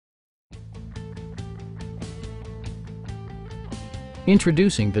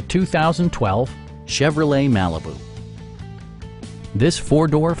Introducing the 2012 Chevrolet Malibu. This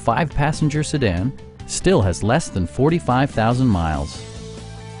four-door, five-passenger sedan still has less than 45,000 miles.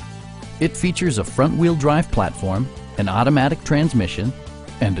 It features a front-wheel drive platform, an automatic transmission,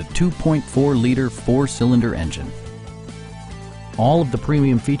 and a 2.4-liter four-cylinder engine. All of the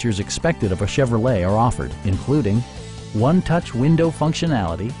premium features expected of a Chevrolet are offered, including one-touch window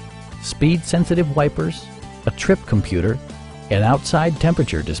functionality, speed-sensitive wipers, a trip computer, an outside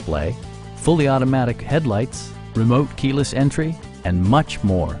temperature display, fully automatic headlights, remote keyless entry, and much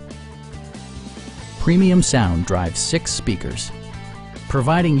more. Premium sound drives 6 speakers,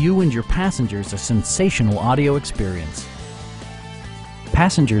 providing you and your passengers a sensational audio experience.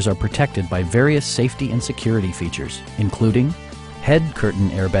 Passengers are protected by various safety and security features, including head curtain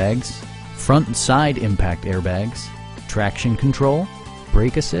airbags, front and side impact airbags, traction control,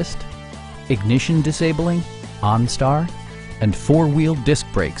 brake assist, ignition disabling, OnStar, and 4-wheel disc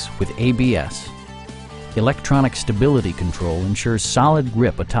brakes with ABS. Electronic stability control ensures solid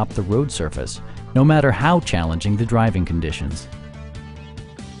grip atop the road surface, no matter how challenging the driving conditions.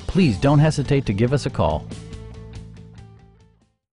 Please don't hesitate to give us a call.